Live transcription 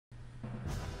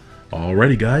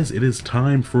Alrighty guys, it is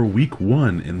time for week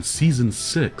 1 in season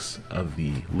 6 of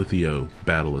the Lithio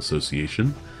Battle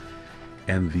Association.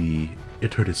 And the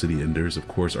Eterna City Enders, of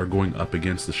course, are going up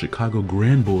against the Chicago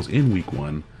Granbulls in week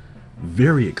 1.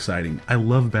 Very exciting. I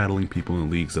love battling people in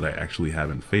leagues that I actually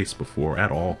haven't faced before at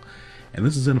all. And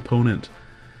this is an opponent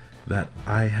that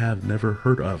I have never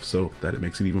heard of, so that it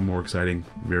makes it even more exciting.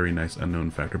 Very nice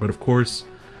unknown factor. But of course,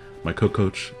 my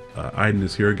co-coach Aiden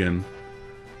is here again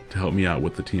to help me out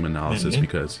with the team analysis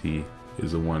because he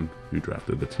is the one who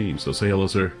drafted the team. So say hello,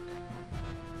 sir.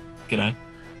 G'day.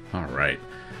 Alright.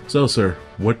 So, sir,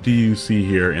 what do you see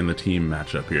here in the team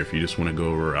matchup here? If you just want to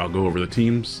go over, I'll go over the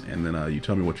teams, and then you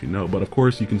tell me what you know. But of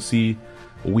course, you can see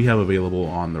what we have available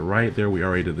on the right there. We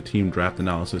already did the team draft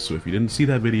analysis, so if you didn't see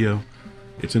that video,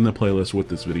 it's in the playlist with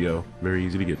this video. Very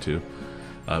easy to get to.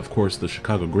 Of course, the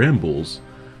Chicago Granbulls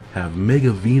have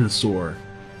Mega Venusaur,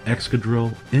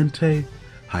 Excadrill, Entei,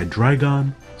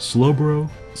 Hydreigon, Slowbro,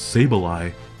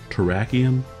 Sableye,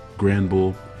 Terrakion,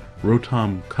 Granbull,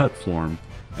 Rotom Cutform,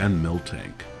 and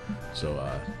Miltank. So,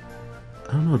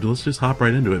 I don't know. Let's just hop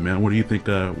right into it, man. What do you think?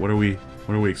 What are we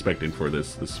expecting for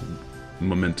this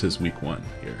momentous week 1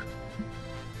 here?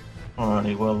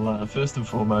 Alrighty, well, first and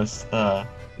foremost,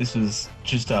 this was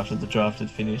just after the draft had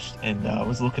finished, and I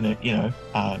was looking at,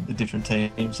 the different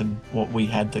teams and what we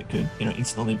had that could,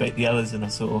 instantly beat the others, and I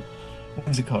saw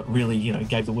Whimsicott really,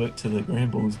 gave the work to the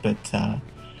Granbulls, but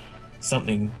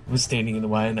something was standing in the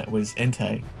way, and that was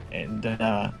Entei. And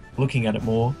looking at it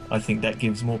more, I think that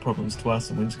gives more problems to us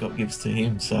than Whimsicott gives to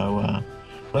him. So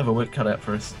we'll have a work cut out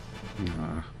for us.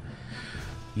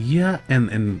 Yeah,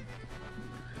 and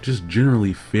just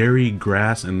generally fairy,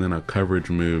 grass, and then a coverage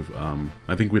move.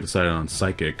 I think we decided on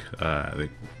Psychic. I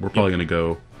think we're probably going to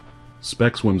go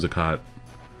Specs Whimsicott.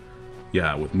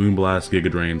 Yeah, with Moonblast, Giga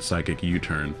Drain, Psychic,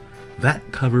 U-Turn.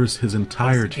 That covers his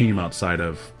entire team outside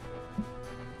of,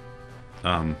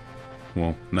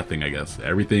 well, nothing, I guess.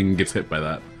 Everything gets hit by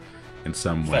that in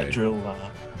some way. Fat Drill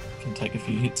can take a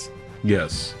few hits.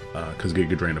 Yes, because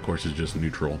Giga Drain, of course, is just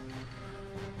neutral.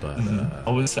 But I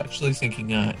was actually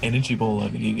thinking Energy Ball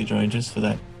over Giga Drain just for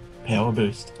that power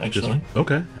boost, actually.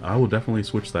 Okay, I will definitely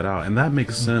switch that out. And that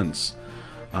makes sense.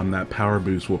 That power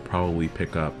boost will probably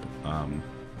pick up,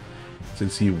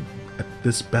 since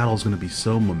this battle is going to be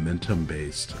so momentum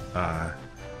based,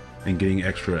 and getting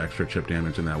extra chip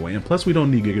damage in that way. And plus, we don't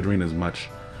need Giga Drain as much,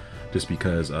 just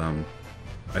because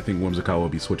I think Whimsicott will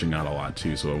be switching out a lot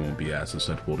too, so it won't be as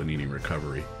susceptible to needing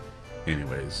recovery.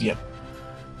 Anyways. Yep.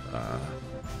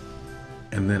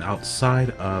 And then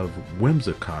outside of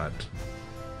Whimsicott,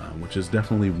 which is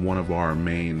definitely one of our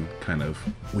main kind of,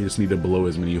 we just need to blow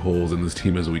as many holes in this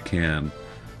team as we can.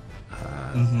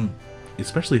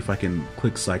 Especially if I can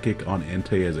click Psychic on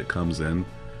Entei as it comes in.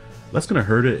 That's going to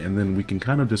hurt it, and then we can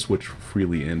kind of just switch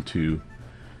freely into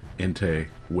Entei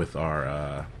with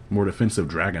our more defensive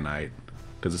Dragonite,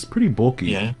 because it's pretty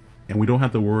bulky, and we don't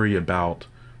have to worry about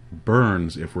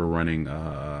burns if we're running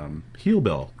Heal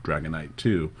Bell Dragonite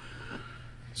too.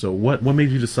 So what made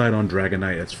you decide on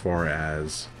Dragonite as far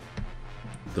as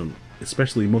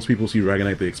especially most people see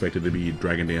Dragonite, they expect it to be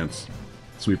Dragon Dance,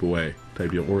 sweep away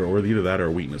type deal, or either that or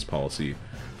weakness policy.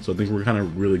 So I think we're kind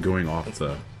of really going off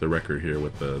the record here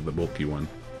with the bulky one.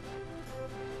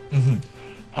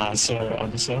 So I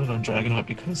decided on Dragonite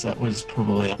because that was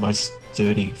probably our most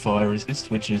sturdy fire resist,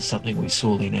 which is something we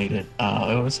sorely needed.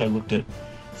 I also looked at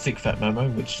Thick Fat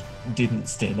Momo, which didn't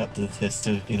stand up to the test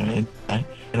of, and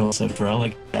also for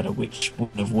Alligator, which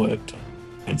wouldn't have worked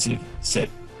offensive set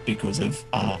because of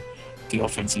the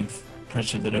offensive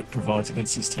pressure that it provides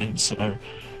against this team. So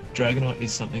Dragonite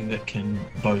is something that can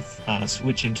both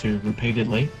switch into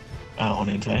repeatedly on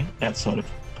Entei, outside of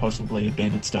possibly a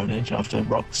Banded Stone Edge after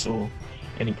rocks or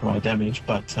any prior damage.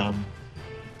 But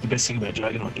the best thing about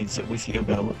Dragonite is that with Heal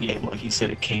Bell, like you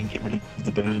said, it can get rid of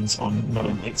the burns on not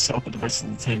only itself but the rest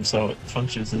of the team, so it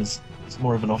functions as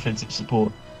more of an offensive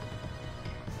support.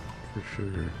 For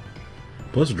sure.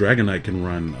 Plus Dragonite can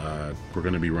run, we're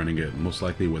going to be running it most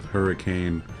likely with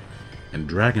Hurricane and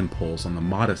Dragon Pulse on the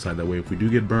modest side. That way if we do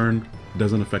get burned, it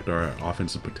doesn't affect our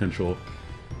offensive potential,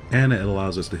 and it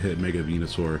allows us to hit Mega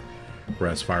Venusaur,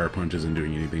 whereas Fire Punch isn't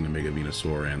doing anything to Mega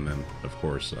Venusaur, and then of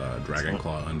course Dragon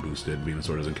Claw unboosted.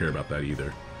 Venusaur doesn't care about that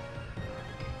either.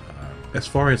 As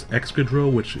far as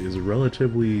Excadrill, which is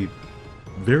relatively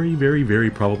very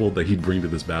probable that he'd bring to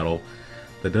this battle,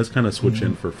 that does kind of switch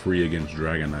in for free against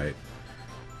Dragonite.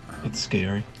 It's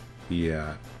scary.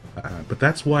 Yeah. But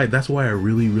that's why I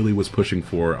really was pushing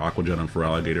for Aqua Jet on for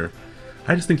Alligator.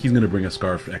 I just think he's going to bring a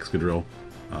Scarf Excadrill.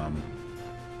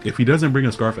 If he doesn't bring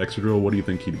a Scarf Excadrill, what do you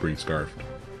think he'd bring Scarfed?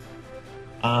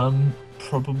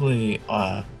 Probably,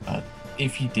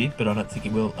 if he did, but I don't think he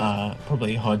will,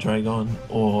 probably Hydreigon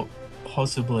or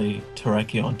possibly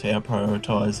Terrakion to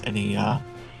prioritize any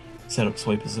setup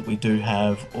sweepers that we do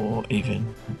have, or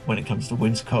even when it comes to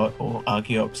Whimsicott or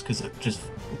Archeops, because it just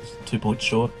looks 2 points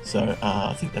short. So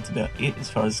I think that's about it as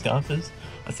far as Scarfers.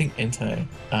 I think Entei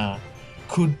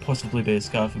could possibly be a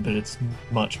Scarfer, but it's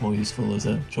much more useful as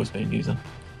a choice band user.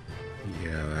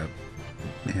 Yeah,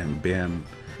 that man, ban.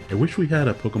 I wish we had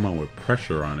a Pokemon with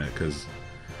pressure on it, because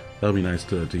that would be nice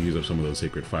to use up some of those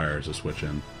Sacred Fires to switch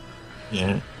in.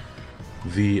 Yeah.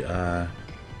 The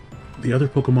other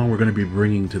Pokemon we're going to be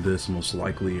bringing to this most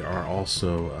likely are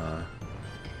also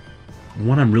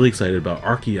one I'm really excited about,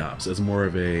 Archeops, as more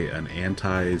of an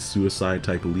anti-suicide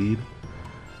type lead.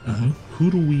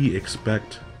 Who do we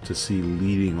expect to see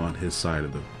leading on his side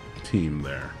of the team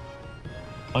there?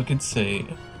 I could see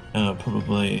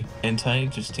probably Entei,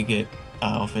 just to get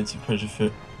offensive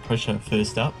pressure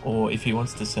first up, or if he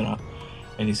wants to set up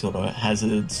any sort of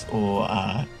hazards or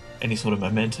any sort of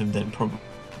momentum, then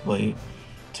probably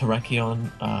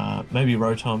Terrakion, maybe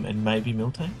Rotom, and maybe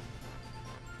Miltank.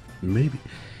 Maybe.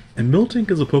 And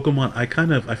Miltank is a Pokemon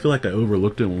I feel like I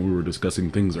overlooked it when we were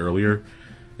discussing things earlier,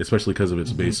 especially because of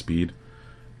its base speed.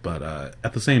 But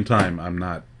at the same time, I'm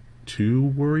not too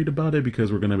worried about it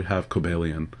because we're going to have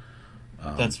Cobalion.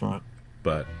 That's right.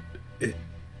 But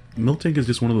Miltank is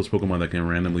just one of those Pokemon that can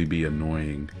randomly be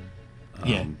annoying.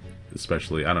 Yeah.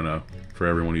 Especially, I don't know, for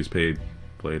everyone who's played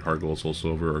Heart Gold, Soul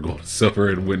Silver, or Gold and Silver,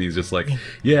 and when he's just like,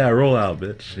 yeah, roll out,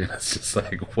 bitch. And it's just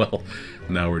like, well,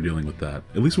 now we're dealing with that.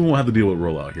 At least we won't have to deal with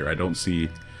rollout here. I don't see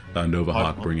Nova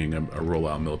Hawk bringing a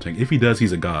rollout Miltank. If he does,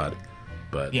 he's a god.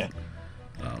 But yeah,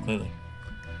 clearly.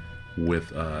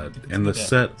 With and the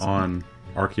set on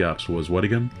Archeops was what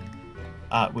again?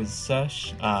 With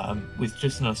Sash, with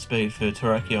just enough speed for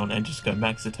Terrakion, and just go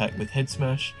max attack with Head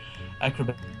Smash,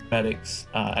 acrobatics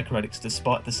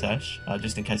despite the Sash,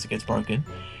 just in case it gets broken,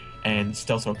 and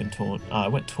Stealth Rock and Taunt. I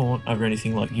went Taunt over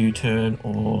anything like U-Turn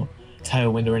or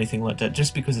Tailwind or anything like that,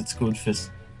 just because it's good for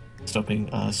stopping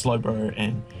Slowbro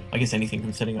and I guess anything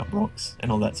from setting up rocks and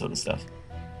all that sort of stuff.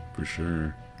 For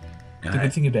sure. The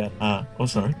good thing about oh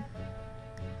sorry.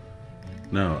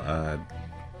 No,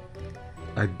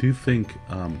 I do think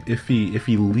if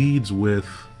he leads Miltank,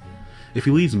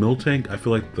 I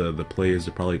feel like the play is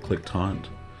to probably click Taunt.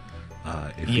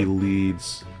 If he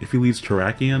leads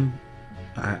Terrakion,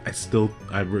 I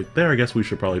guess we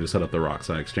should probably just set up the rocks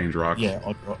and exchange rocks. Yeah,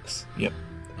 odd rocks. Yep.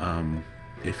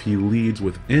 If he leads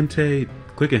with Entei,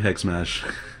 click a Hex Smash,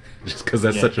 just because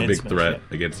that's such a big threat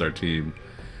against our team.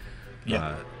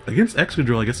 Yeah. Against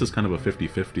Excadrill, I guess it's kind of a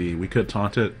 50-50. We could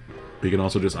taunt it, but you can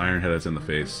also just Iron Head us in the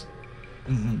face.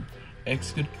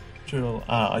 Excadrill,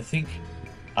 I think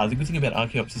the good thing about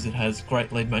Archeops is it has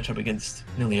great lead matchup against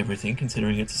nearly everything,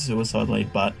 considering it's a suicide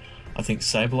lead, but I think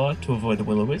Sableye, to avoid the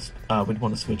Will-O-Wisp, would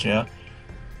want to switch out.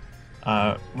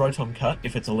 Rotom Cut,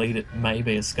 if it's a lead, it may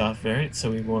be a Scarf variant, so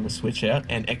we want to switch out.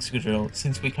 And Excadrill,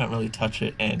 since we can't really touch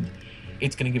it and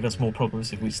it's going to give us more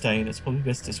problems if we stay in, it's probably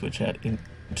best to switch out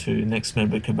into next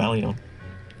member Cobalion.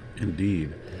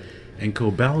 Indeed. And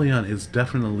Cobalion is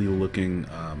definitely looking...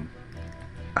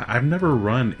 I've never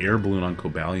run Air Balloon on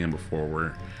Cobalion before.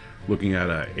 We're looking at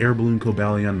Air Balloon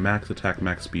Cobalion, max attack,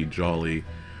 max speed Jolly,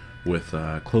 with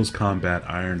close combat,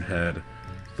 Iron Head,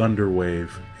 Thunder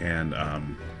Wave, and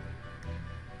I'm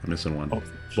missing one.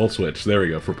 Volt Switch. There we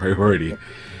go, for priority.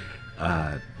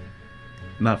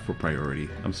 Not for priority.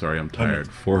 I'm sorry, I'm tired.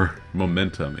 For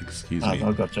momentum, excuse me.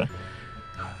 I gotcha.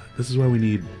 This is why we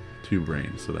need two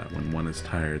brains, so that when one is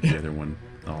tired, the other one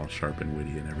all sharp and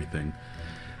witty and everything.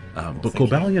 But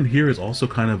Cobalion here is also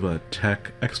kind of a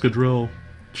tech Excadrill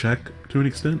check to an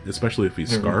extent, especially if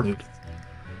he's scarfed.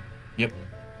 Yep.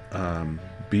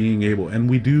 Being able,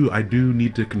 and I do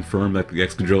need to confirm that the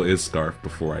Excadrill is scarfed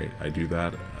before I do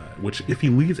that. Which, if he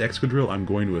leads Excadrill, I'm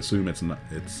going to assume it's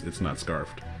not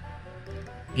scarfed.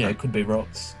 Yeah, it could be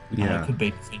rocks. Yeah, it could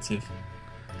be defensive.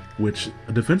 Which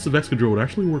a defensive Excadrill would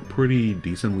actually work pretty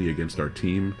decently against our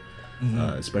team,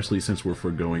 especially since we're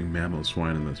foregoing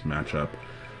Mamoswine in this matchup.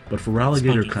 But for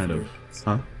Alligator,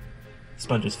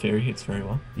 Sponge's Fairy hits very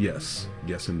well. Yes,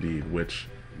 indeed. Which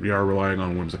we are relying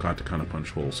on Whimsicott to kind of punch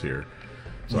holes here.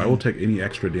 So I will take any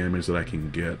extra damage that I can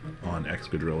get on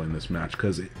Excadrill in this match,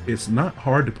 because it's not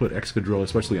hard to put Excadrill,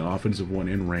 especially an offensive one,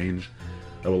 in range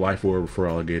of a Life Orb for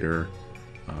Alligator,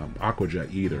 Aqua Jet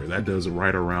either. That does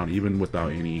right around, even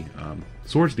without any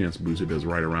Swords Dance boost, it does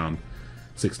right around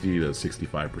 60 to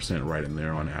 65% right in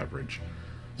there on average.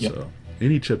 Yep. So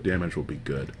any chip damage will be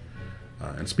good.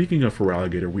 And speaking of for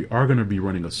Alligator, we are going to be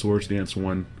running a Swords Dance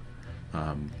one.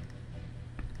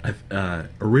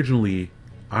 Originally,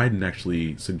 I'd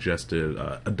actually suggested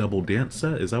a double dance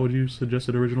set. Is that what you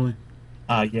suggested originally?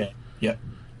 Yeah, yeah.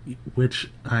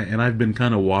 And I've been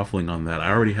kind of waffling on that.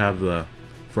 I already have the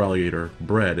Feraligatr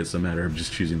bred. It's a matter of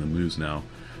just choosing the moves now.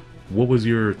 What was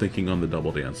your thinking on the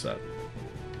double dance set?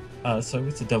 So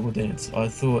with the double dance, I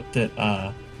thought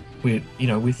that with you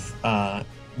know with pardon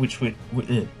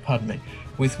me,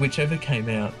 with whichever came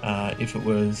out, if it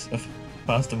was a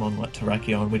faster mon like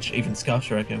Terrakion, which even Scarf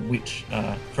Terrakion, which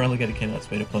Feraligatr can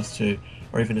outspeed at +2,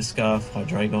 or even a Scarf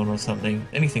Hydreigon or something,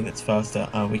 anything that's faster,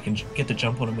 we can get to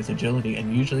jump on them with agility,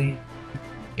 and usually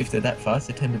if they're that fast,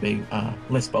 they tend to be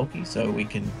less bulky, so we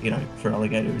can,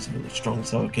 Feraligatr is really strong,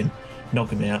 so it can knock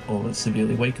them out or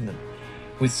severely weaken them.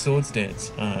 With Swords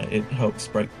Dance, it helps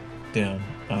break down,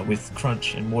 with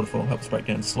Crunch and Waterfall, helps break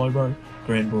down Slowbro,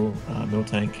 Granbull,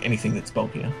 Miltank, anything that's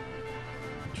bulkier.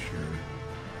 Sure.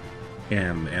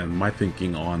 And my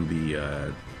thinking on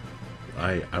the,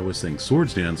 I was saying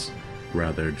Swords Dance,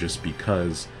 rather, just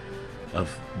because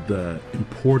of the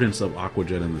importance of Aqua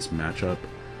Jet in this matchup.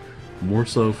 More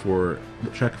so for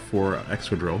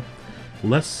Excadrill,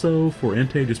 less so for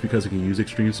Entei just because it can use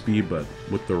extreme speed, but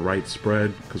with the right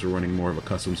spread, because we're running more of a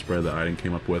custom spread that Iden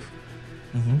came up with,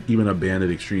 even a banded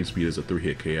extreme speed is a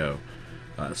 3-hit KO.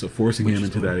 So forcing him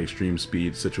into that extreme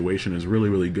speed situation is really,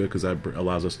 really good, because that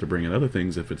allows us to bring in other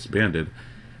things if it's banded.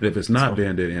 And if it's not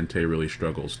banded, Entei really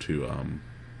struggles to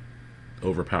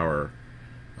overpower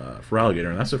Feraligatr,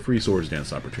 and that's a free Swords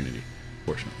Dance opportunity,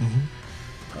 fortunately.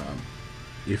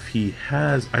 If he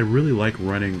has, I really like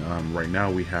running, right now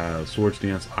we have Swords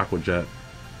Dance, Aqua Jet,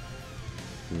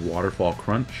 Waterfall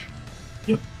Crunch,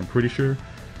 Yep. I'm pretty sure,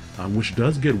 which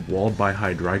does get walled by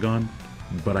Hydreigon,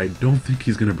 but I don't think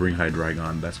he's going to bring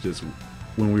Hydreigon. That's just,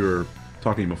 when we were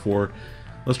talking before,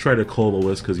 let's try to cull the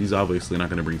list, because he's obviously not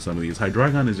going to bring some of these.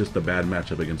 Hydreigon is just a bad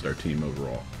matchup against our team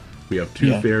overall. We have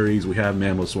two fairies, we have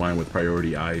Mamoswine with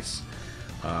priority ice,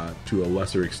 to a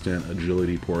lesser extent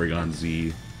Agility, Porygon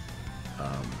Z.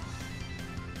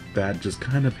 That just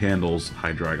kind of handles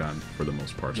Hydreigon for the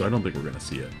most part, so I don't think we're going to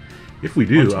see it. If we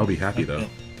do, I'll be happy though.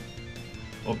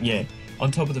 Well, yeah,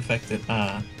 on top of the fact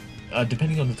that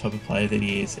depending on the type of player that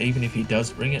he is, even if he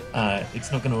does bring it,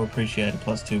 it's not going to appreciate a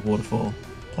 +2 Waterfall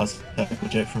plus Aqua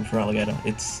Jet from Feraligatr.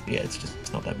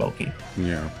 It's not that bulky.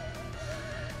 Yeah.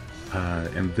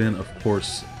 And then, of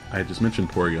course, I just mentioned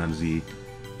Porygon Z.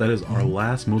 That is our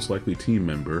last most likely team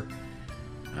member.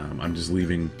 I'm just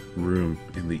leaving room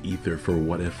in the ether for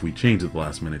what if we change at the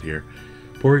last minute here.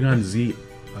 Porygon Z,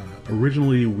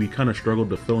 originally we kind of struggled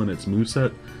to fill in its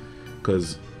moveset,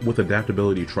 because with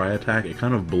adaptability Tri-Attack, it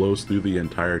kind of blows through the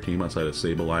entire team outside of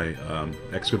Sableye,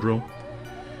 Excadrill.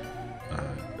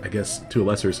 I guess to a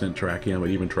lesser extent Terrakion, but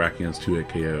even Terrakion's 2-hit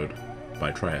KO'd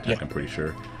by Tri-Attack, I'm pretty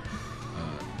sure.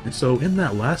 And so in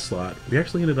that last slot, we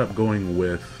actually ended up going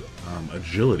with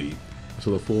Agility. So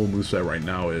the full moveset right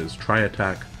now is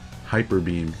Tri-Attack, Hyper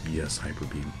Beam, yes, Hyper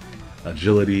Beam,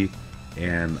 Agility,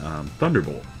 and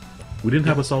Thunderbolt. We didn't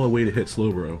have a solid way to hit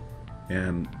Slowbro,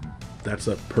 and that's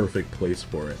a perfect place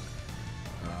for it.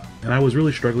 And I was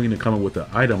really struggling to come up with an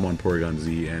item on Porygon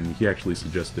Z, and he actually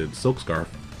suggested Silk Scarf,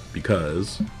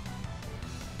 because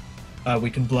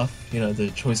we can bluff,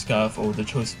 the Choice Scarf or the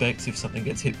Choice Specs if something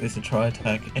gets hit with a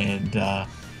Tri-Attack, and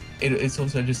it's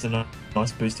also just a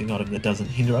nice boosting item that doesn't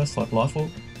hinder us, like Life Orb.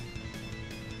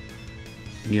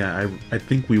 Yeah, I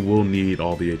think we will need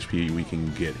all the HP we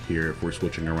can get here if we're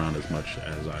switching around as much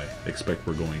as I expect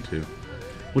we're going to.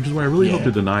 Which is why I really hope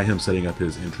to deny him setting up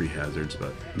his entry hazards,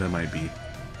 but that might be,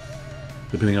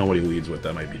 depending on what he leads with,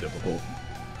 that might be difficult.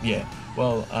 Yeah,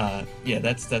 well,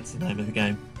 that's the name of the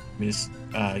game, is,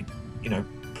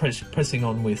 pressing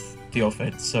on with the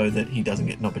offense so that he doesn't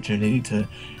get an opportunity to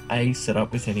A, set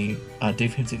up with any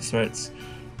defensive threats,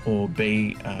 or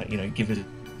B, give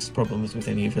us problems with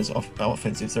any of his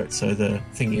offensive threats. So the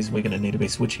thing is, we're going to need to be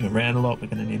switching around a lot, we're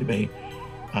going to need to be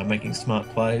making smart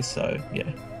plays, so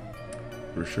yeah.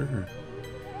 For sure.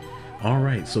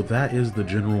 Alright, so that is the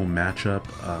general matchup.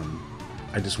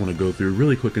 I just want to go through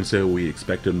really quick and say what we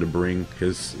expect him to bring,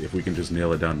 his, if we can just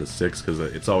nail it down to 6, because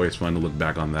it's always fun to look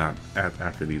back on that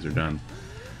after these are done.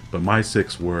 But my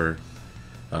 6 were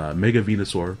Mega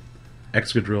Venusaur,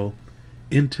 Excadrill,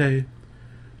 Entei,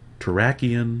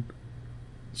 Terrakion,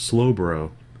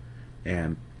 Slowbro,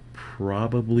 and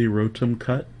probably Rotom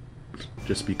Cut,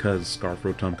 just because Scarf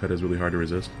Rotom Cut is really hard to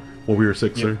resist. What were your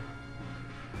 6, sir?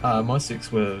 My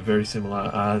 6 were very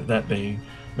similar, that being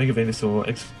Mega Venusaur,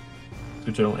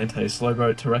 Excadrill, Entei,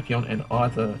 Slowbro, Terrakion, and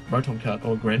either Rotom Cut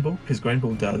or Granbull, because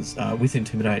Granbull does, with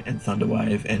Intimidate and Thunder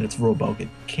Wave, and its raw bulk, it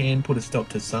can put a stop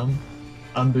to some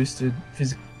unboosted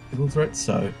physical triple threat.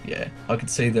 So yeah, I could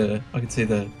see the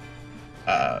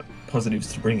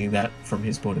positives to bringing that from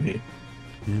his point of view.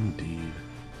 Indeed.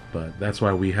 But that's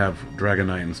why we have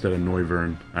Dragonite instead of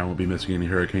Noivern. I won't be missing any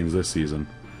Hurricanes this season.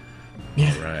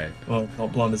 Yeah. Alright. Well,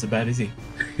 not blonde as a bat, is he?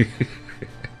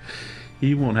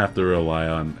 He won't have to rely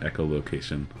on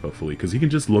echolocation, hopefully, because he can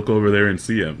just look over there and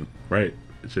see him, right?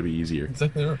 It should be easier.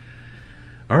 Exactly right.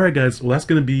 Alright guys, well that's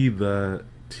going to be the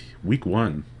Week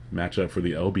 1 matchup for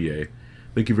the LBA.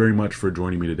 Thank you very much for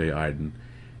joining me today, Aiden.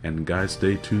 And guys,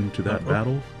 stay tuned to that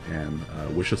battle,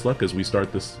 and wish us luck as we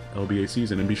start this LBA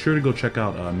season. And be sure to go check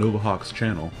out Novahawk's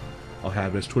channel. I'll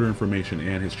have his Twitter information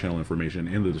and his channel information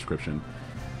in the description.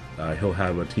 He'll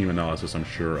have a team analysis, I'm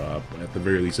sure, at the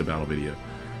very least a battle video.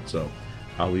 So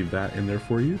I'll leave that in there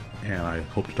for you, and I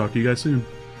hope to talk to you guys soon.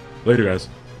 Later, guys.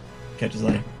 Catch us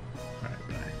later.